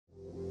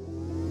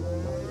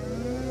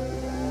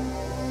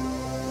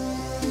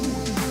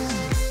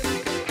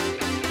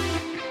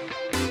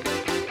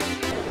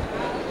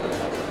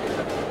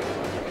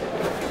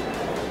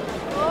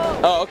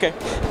Oh, okay.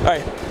 All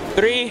right.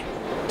 3,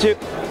 2.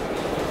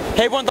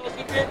 Hey everyone,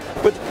 here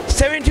with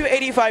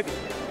 7285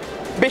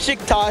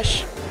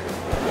 Beşiktaş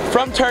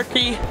from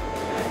Turkey.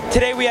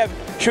 Today we have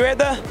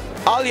Şureda,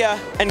 Alia,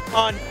 and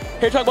Kaan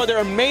here to talk about their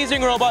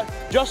amazing robot.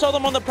 Just saw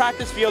them on the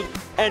practice field,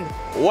 and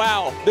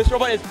wow, this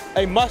robot is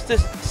a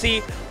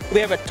must-see.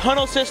 They have a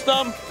tunnel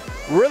system,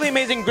 really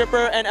amazing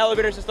gripper and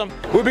elevator system.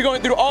 We'll be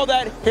going through all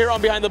that here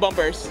on Behind the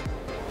Bumpers.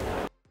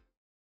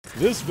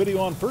 This video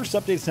on First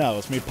Updates Now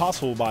is made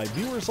possible by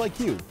viewers like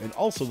you and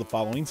also the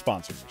following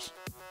sponsors.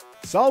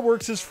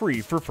 SOLIDWORKS is free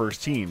for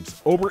first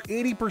teams. Over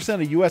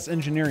 80% of US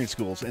engineering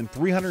schools and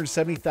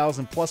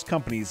 370,000 plus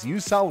companies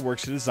use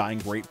SOLIDWORKS to design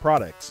great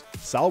products.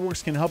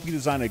 SOLIDWORKS can help you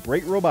design a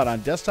great robot on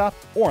desktop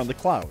or on the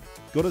cloud.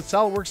 Go to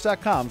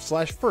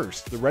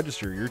solidworks.com/first to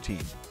register your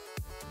team.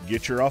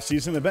 Get your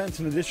off-season events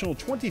an additional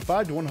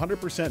 25 to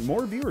 100%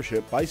 more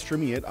viewership by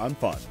streaming it on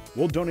Fun.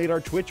 We'll donate our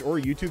Twitch or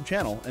YouTube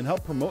channel and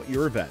help promote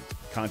your event.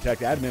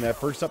 Contact admin at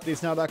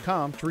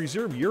firstupdatesnow.com to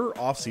reserve your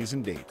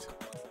off-season date.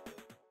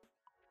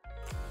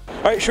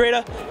 All right,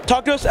 Şureda,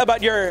 talk to us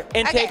about your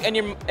intake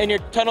and your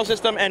tunnel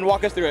system and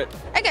walk us through it.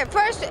 Okay,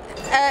 first,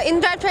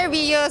 in drivetrain we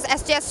use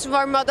SGS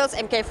Smart Models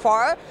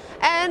MK4,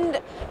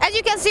 and as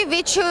you can see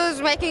we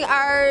choose making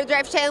our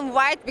drivetrain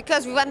white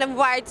because we want a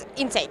white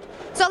intake.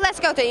 So let's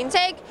go to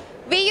intake.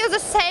 We use the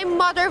same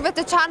motor with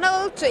the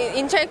tunnel to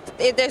intake,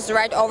 it is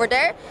right over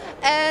there,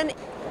 and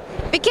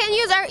we can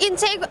use our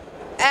intake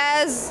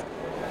as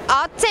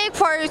outtake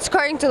for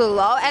scoring to the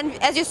low, and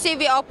as you see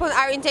we open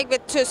our intake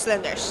with 2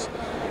 cylinders.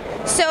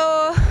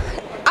 So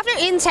after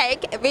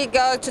intake we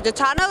go to the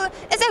tunnel.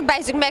 It's a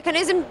basic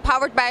mechanism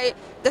powered by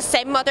the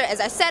same motor as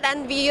I said,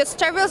 and we use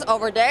turbos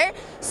over there,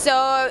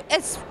 so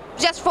it's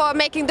just for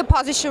making the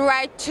position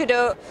right to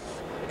the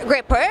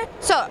gripper.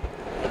 So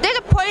there's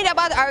a point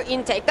about our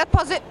intake. The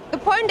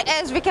point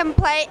is we can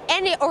play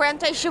any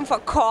orientation for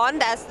cone.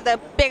 That's the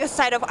biggest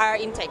side of our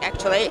intake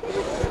actually.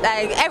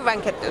 Like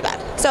everyone can do that.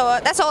 So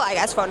that's all I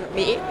guess for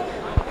me.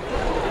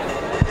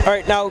 All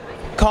right, now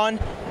Kaan,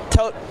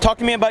 talk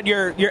to me about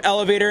your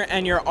elevator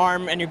and your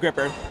arm and your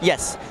gripper.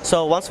 Yes,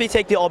 so once we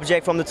take the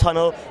object from the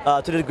tunnel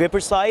to the gripper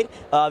side,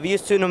 we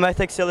use 2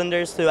 pneumatic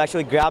cylinders to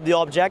actually grab the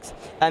object,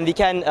 and we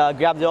can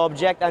grab the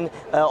object and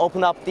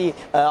open up the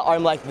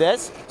arm like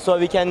this, so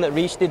we can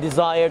reach the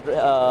desired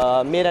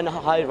mid and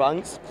high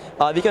rungs.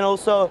 We can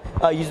also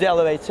use the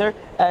elevator,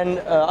 and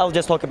I'll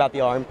just talk about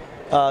the arm.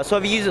 So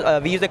we use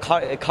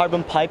a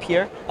carbon pipe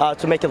here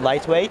to make it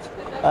lightweight.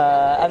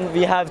 And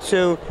we have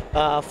 2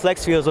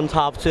 flex wheels on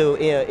top to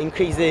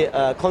increase the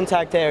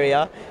contact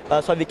area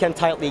so we can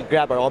tightly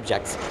grab our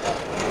objects.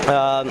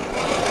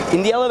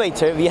 In the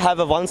elevator, we have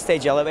a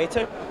 1-stage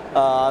elevator.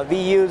 We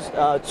use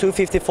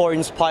 254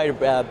 inspired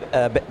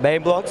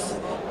bearing blocks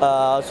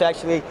to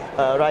actually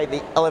ride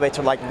the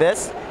elevator like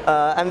this.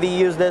 And we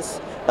use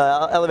this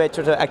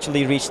elevator to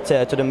actually reach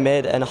to the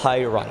mid and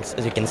high rungs,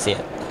 as you can see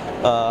it.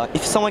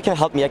 If someone can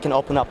help me, I can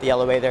open up the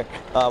elevator.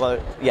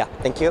 Yeah,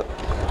 thank you.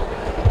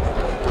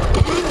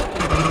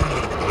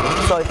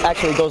 So it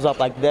actually goes up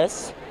like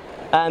this,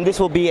 and this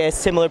will be a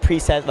similar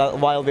preset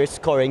while we're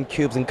scoring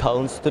cubes and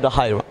cones to the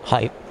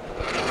high.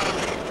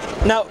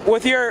 Now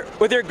with your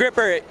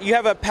gripper, you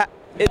have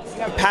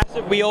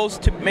passive wheels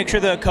to make sure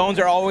the cones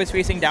are always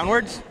facing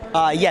downwards?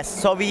 Yes,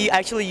 so we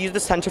actually use the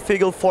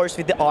centrifugal force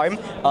with the arm,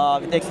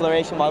 with the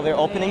acceleration while we're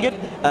opening it,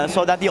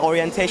 so that the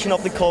orientation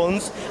of the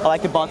cones,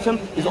 like the bottom,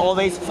 is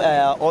always,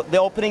 the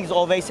opening is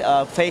always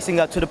facing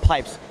to the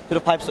pipes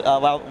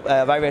while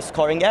we're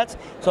scoring at.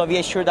 So we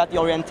ensure that the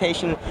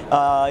orientation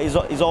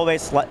is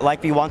always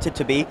like we want it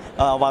to be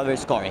while we're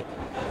scoring.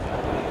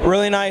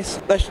 Really nice.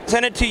 Let's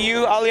send it to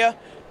you, Alia.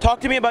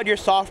 Talk to me about your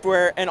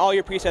software and all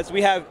your presets.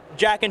 We have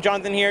Jack and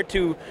Jonathan here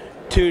to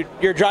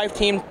your drive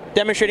team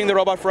demonstrating the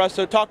robot for us.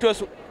 So talk to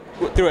us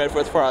through it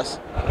for us.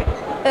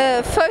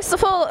 First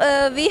of all,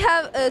 we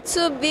have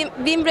 2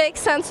 beam brake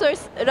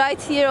sensors right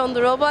here on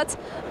the robot,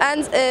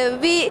 and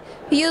we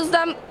use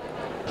them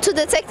to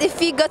detect if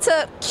we got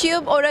a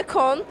cube or a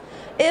cone.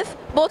 If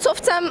both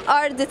of them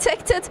are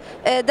detected,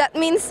 that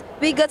means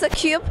we got a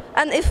cube,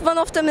 and if one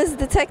of them is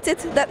detected,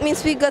 that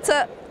means we got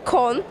a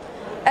cone.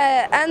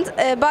 And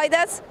by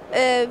that,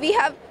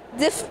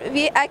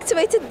 we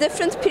activated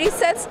different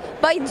presets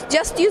by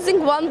just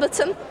using 1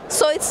 button,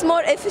 so it's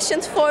more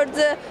efficient for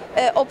the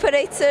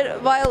operator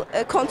while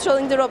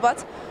controlling the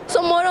robot.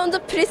 So more on the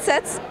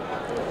presets,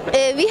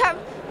 we have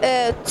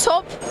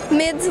top,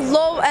 mid,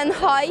 low and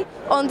high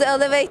on the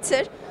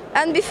elevator,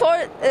 and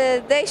before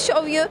they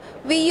show you,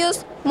 we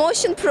use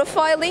motion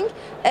profiling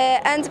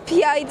and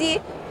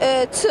PID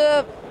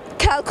to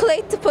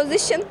calculate the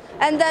position,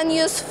 and then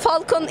use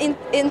Falcon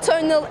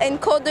internal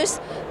encoders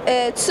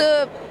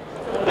to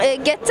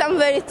get them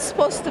where it's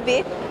supposed to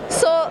be.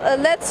 So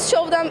let's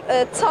show them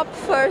top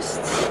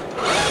first,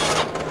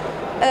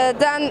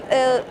 then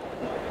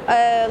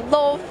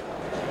low,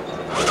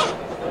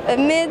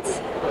 mid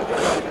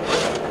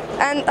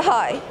and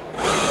high.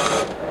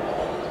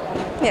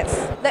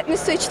 Yes. Let me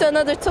switch to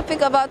another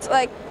topic about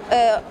like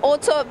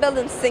auto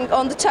balancing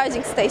on the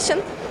charging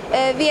station.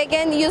 we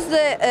again use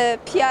the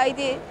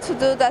PID to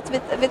do that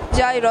with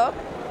gyro.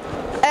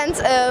 And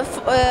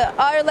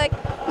our like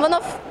one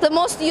of the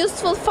most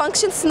useful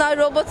functions in our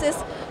robot is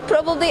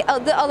probably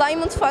the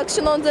alignment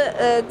function on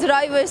the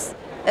driver's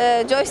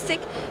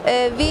joystick.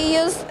 We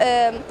use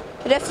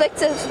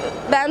reflective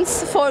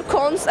bands for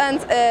cones and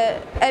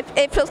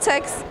April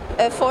tags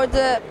for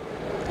the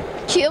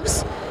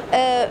cubes.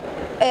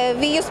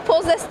 We use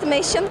pose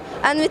estimation,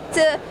 and with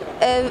the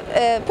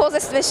pose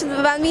estimation,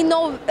 when we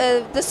know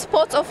the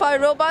spot of our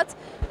robot,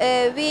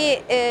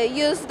 we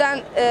use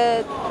then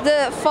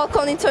the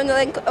Falcon internal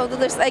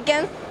encoders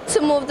again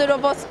to move the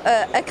robot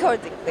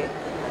accordingly.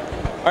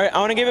 All right, I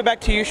want to give it back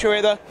to you,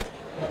 Shueda.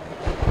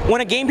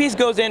 When a game piece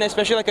goes in,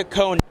 especially like a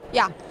cone,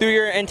 Yeah. through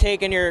your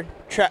intake and your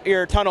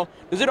tunnel,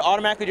 does it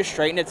automatically just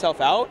straighten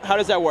itself out? How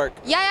does that work?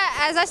 Yeah,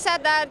 as I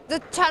said, that the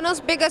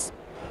tunnel's biggest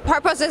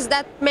purpose is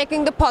that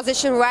making the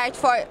position right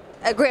for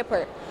a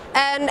gripper.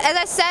 And as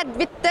I said,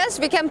 with this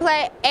we can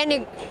play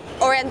any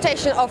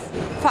orientation of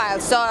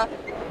files. So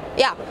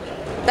yeah,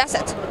 that's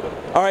it.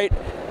 All right,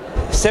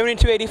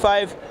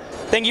 7285.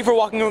 Thank you for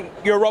walking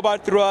your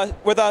robot through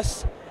with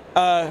us.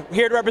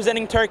 Here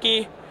representing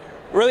Turkey.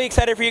 Really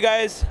excited for you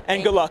guys,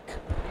 and good luck.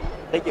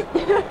 Thank you.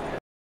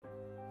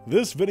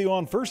 This video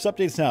on First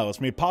Updates Now is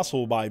made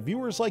possible by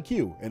viewers like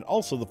you and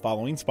also the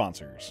following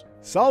sponsors.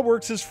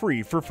 SOLIDWORKS is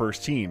free for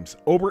first teams.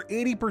 Over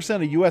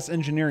 80% of US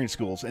engineering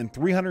schools and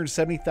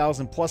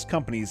 370,000 plus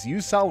companies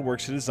use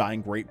SOLIDWORKS to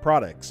design great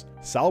products.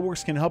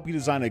 SOLIDWORKS can help you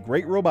design a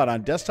great robot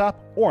on desktop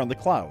or on the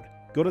cloud.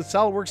 Go to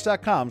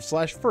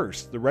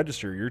solidworks.com/first to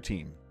register your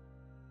team.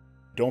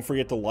 Don't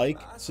forget to like,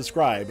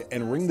 subscribe,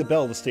 and ring the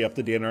bell to stay up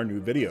to date on our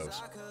new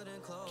videos.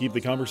 Keep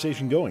the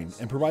conversation going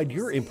and provide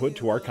your input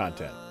to our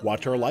content.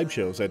 Watch our live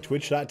shows at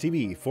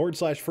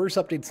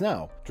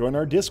twitch.tv/firstupdatesnow. Join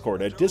our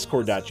Discord at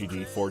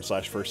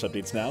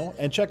discord.gg/firstupdatesnow,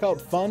 and check out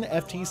Fun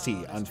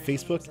FTC on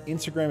Facebook,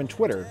 Instagram, and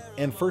Twitter,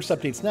 and First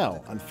Updates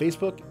Now on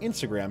Facebook,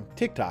 Instagram,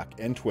 TikTok,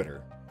 and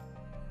Twitter.